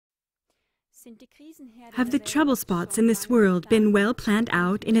Have the trouble spots in this world been well planned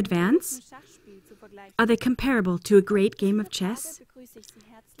out in advance? Are they comparable to a great game of chess?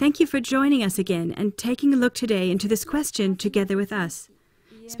 Thank you for joining us again and taking a look today into this question together with us.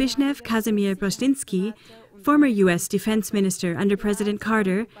 Zbigniew Kazimierz Brzezinski, former U.S. Defense Minister under President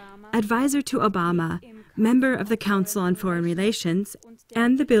Carter, advisor to Obama, member of the Council on Foreign Relations,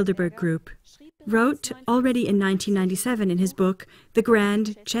 and the Bilderberg Group, wrote already in 1997 in his book, The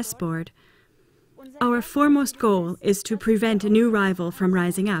Grand Chessboard, "Our foremost goal is to prevent a new rival from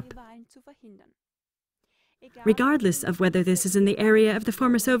rising up. Regardless of whether this is in the area of the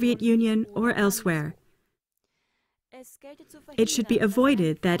former Soviet Union or elsewhere. It should be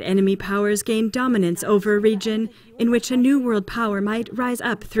avoided that enemy powers gain dominance over a region in which a new world power might rise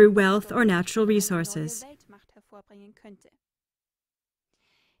up through wealth or natural resources.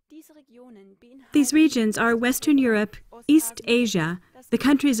 These regions are Western Europe, East Asia, the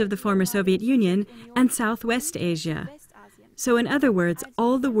countries of the former Soviet Union, and Southwest Asia. So in other words,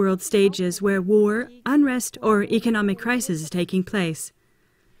 all the world stages where war, unrest, or economic crisis is taking place.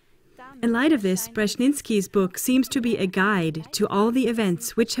 In light of this, Brzezinski's book seems to be a guide to all the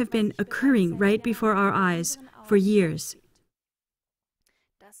events which have been occurring right before our eyes for years.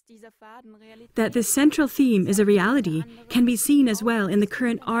 That this central theme is a reality can be seen as well in the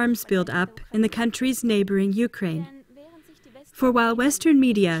current arms build-up in the countries neighboring Ukraine. For while Western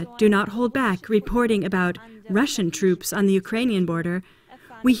media do not hold back reporting about Russian troops on the Ukrainian border,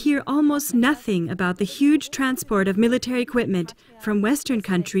 we hear almost nothing about the huge transport of military equipment from Western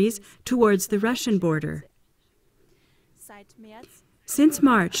countries towards the Russian border. Since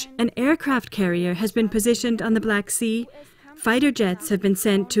March, an aircraft carrier has been positioned on the Black Sea, fighter jets have been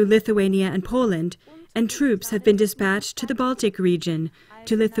sent to Lithuania and Poland, and troops have been dispatched to the Baltic region,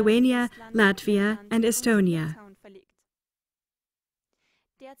 to Lithuania, Latvia, and Estonia.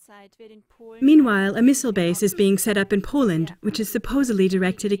 Meanwhile, a missile base is being set up in Poland, which is supposedly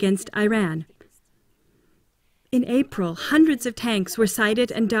directed against Iran. In April, hundreds of tanks were sighted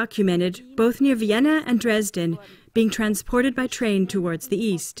and documented both near Vienna and Dresden, being transported by train towards the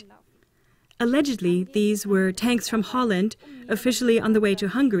east. Allegedly, these were tanks from Holland, officially on the way to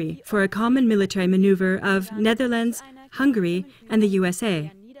Hungary for a common military maneuver of Netherlands, Hungary, and the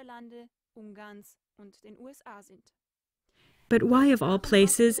USA. But why, of all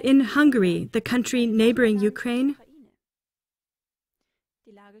places, in Hungary, the country neighboring Ukraine?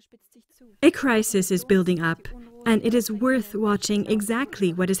 A crisis is building up, and it is worth watching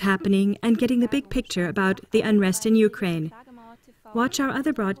exactly what is happening and getting the big picture about the unrest in Ukraine. Watch our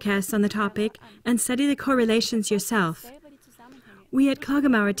other broadcasts on the topic and study the correlations yourself. We at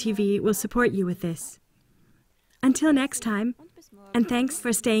Klagemauer TV will support you with this. Until next time, and thanks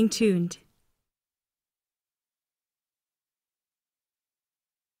for staying tuned.